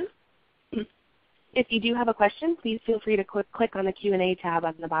presentation. If you do have a question, please feel free to click on the Q&A tab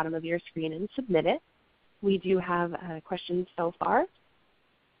on the bottom of your screen and submit it. We do have questions so far.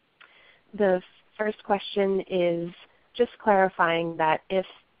 The first question is just clarifying that if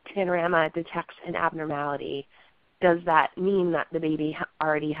Panorama detects an abnormality, does that mean that the baby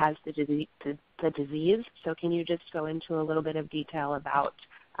already has the disease? So can you just go into a little bit of detail about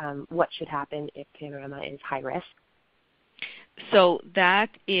what should happen if Panorama is high risk? So that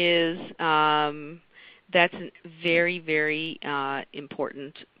is that's a very, very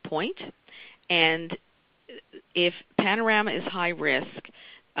important point. And if Panorama is high risk,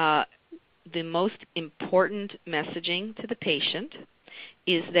 the most important messaging to the patient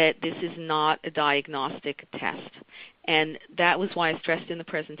is that this is not a diagnostic test. And that was why I stressed in the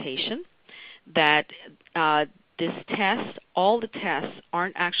presentation that this test, all the tests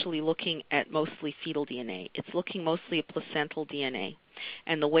aren't actually looking at mostly fetal DNA. It's looking mostly at placental DNA.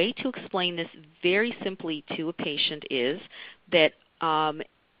 And the way to explain this very simply to a patient is that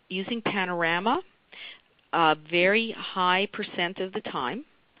using Panorama, a very high % of the time,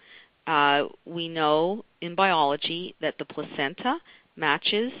 we know in biology that the placenta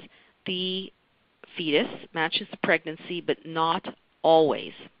matches the fetus, matches the pregnancy, but not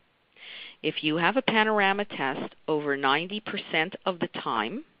always. If you have a panorama test over 90% of the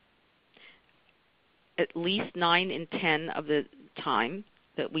time, at least 9 in 10 of the time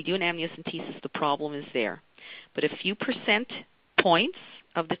that we do an amniocentesis, the problem is there. But a few percent points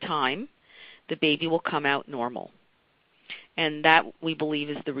of the time, the baby will come out normal. And that, we believe,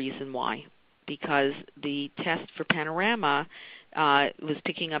 is the reason why. Because the test for Panorama was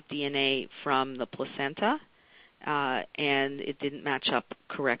picking up DNA from the placenta, and it didn't match up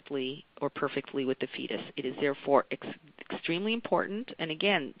correctly or perfectly with the fetus. It is therefore extremely important. And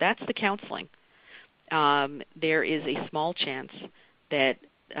again, that's the counseling. There is a small chance that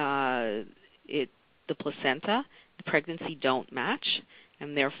the placenta, the pregnancy don't match,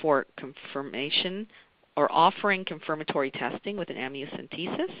 and therefore confirmation or offering confirmatory testing with an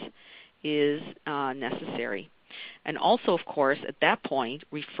amniocentesis is necessary. And also, of course, at that point,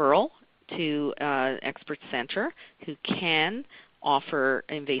 referral to an expert center who can offer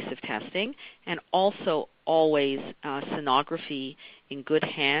invasive testing, and also always sonography in good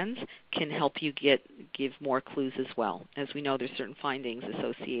hands can help you give more clues as well. As we know, there's certain findings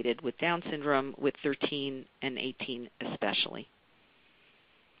associated with Down syndrome, with 13 and 18 especially.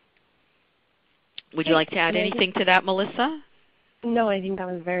 Would you like to add anything to that, Melissa? No, I think that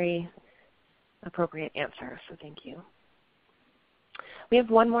was a very appropriate answer, so thank you. We have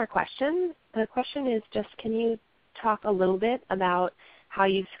one more question. The question is just, can you talk a little bit about how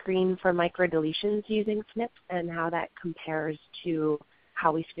you screen for microdeletions using SNPs and how that compares to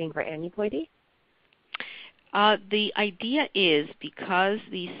how we screen for aneuploidy? The idea is, because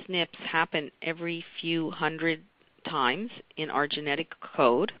these SNPs happen every few hundred times in our genetic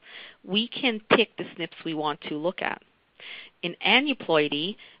code, we can pick the SNPs we want to look at. In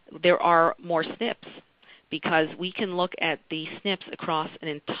aneuploidy, there are more SNPs because we can look at the SNPs across an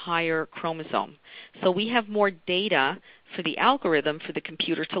entire chromosome. So we have more data for the algorithm for the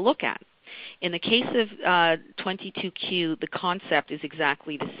computer to look at. In the case of 22q, the concept is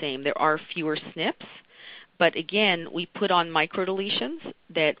exactly the same. There are fewer SNPs, but again, we put on microdeletions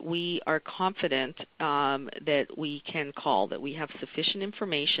that we are confident that we can call, that we have sufficient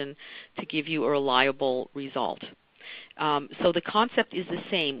information to give you a reliable result. So the concept is the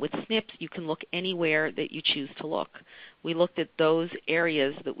same. With SNPs, you can look anywhere that you choose to look. We looked at those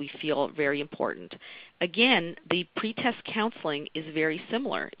areas that we feel very important. Again, the pretest counseling is very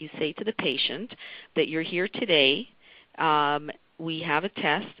similar. You say to the patient that you're here today. We have a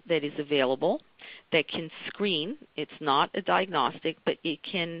test that is available that can screen. It's not a diagnostic, but it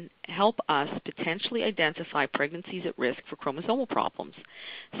can help us potentially identify pregnancies at risk for chromosomal problems.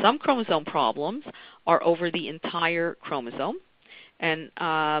 Some chromosome problems are over the entire chromosome, and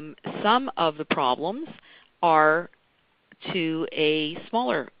some of the problems are to a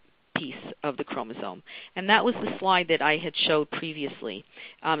smaller piece of the chromosome. And that was the slide that I had showed previously.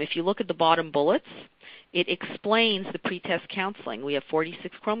 If you look at the bottom bullets, it explains the pretest counseling. We have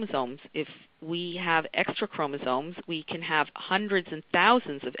 46 chromosomes. If we have extra chromosomes, we can have hundreds and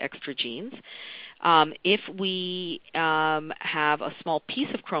thousands of extra genes. If we have a small piece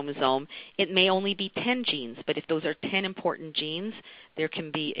of chromosome, it may only be 10 genes, but if those are 10 important genes, there can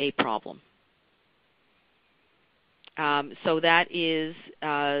be a problem. So that is,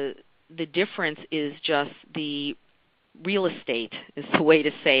 the difference is just the real estate is the way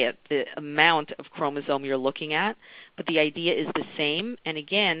to say it, the amount of chromosome you're looking at, but the idea is the same. And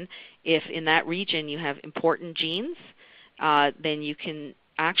again, if in that region you have important genes, then you can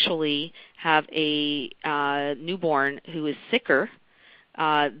actually have a newborn who is sicker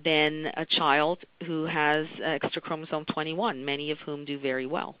than a child who has extra chromosome 21, many of whom do very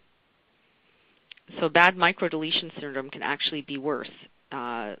well. So bad microdeletion syndrome can actually be worse.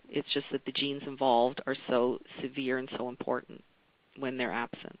 It's just that the genes involved are so severe and so important when they're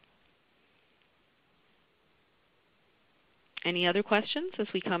absent. Any other questions as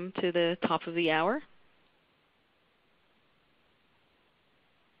we come to the top of the hour?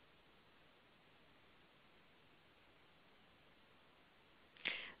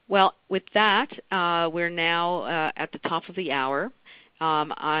 Well, with that, we're now at the top of the hour.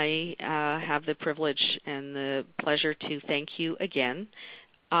 I have the privilege and the pleasure to thank you again.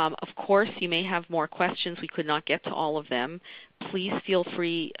 Of course, you may have more questions. We could not get to all of them. Please feel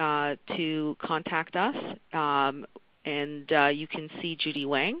free to contact us. And you can see Judy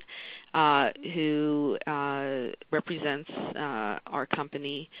Wang, who represents our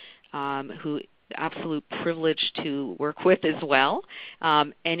company, who absolute privilege to work with as well.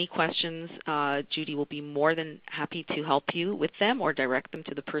 Any questions, Judy will be more than happy to help you with them or direct them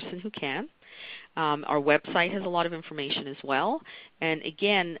to the person who can. Our website has a lot of information as well. And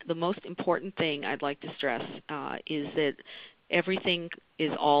again, the most important thing I'd like to stress is that everything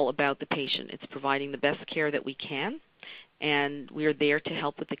is all about the patient. It's providing the best care that we can, and we are there to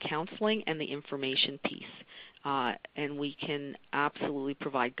help with the counseling and the information piece. And we can absolutely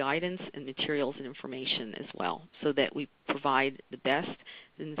provide guidance and materials and information as well, so that we provide the best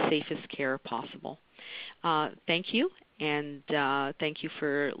and safest care possible. Thank you, and thank you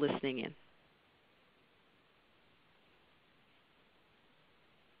for listening in.